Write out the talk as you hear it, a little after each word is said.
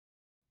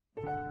I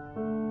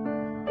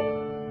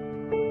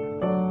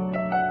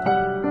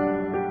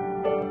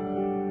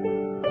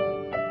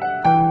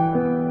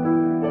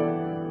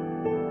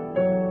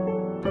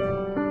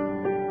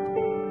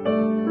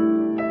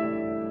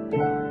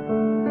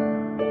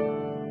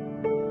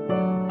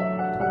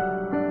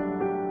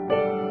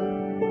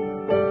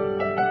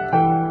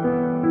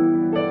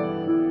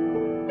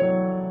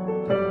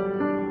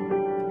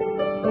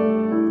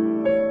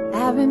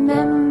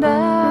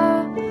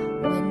remember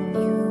when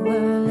you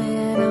were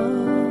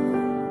little,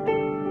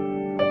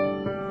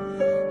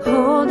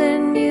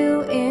 holding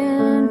you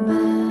in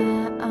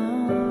my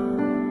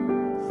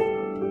arms.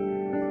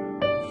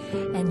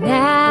 And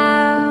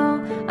now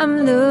I'm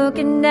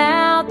looking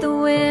out the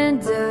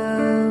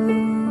window,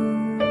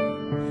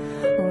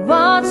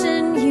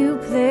 watching you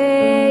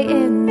play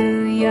in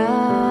the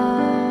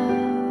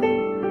yard.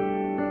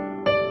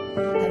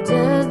 How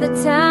does the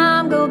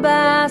time go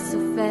by so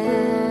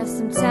fast?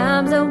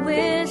 Sometimes I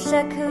wish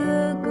I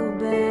could go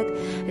back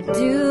and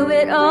do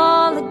it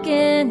all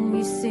again,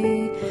 you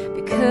see,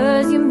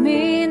 because you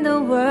mean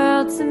the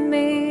world to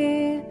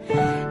me.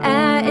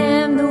 I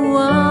am the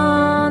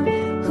one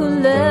who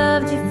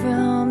loved you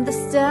from the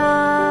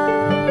start.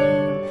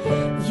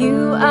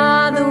 You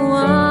are the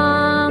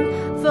one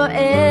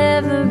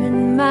forever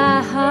in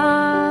my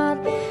heart.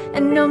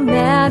 And no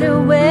matter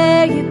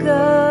where you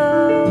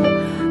go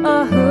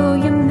or who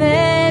you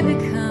may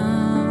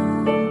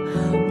become,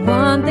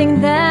 one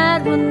thing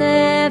that will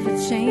never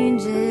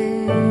change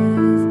is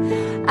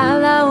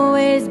I'll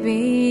always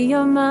be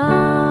your mom.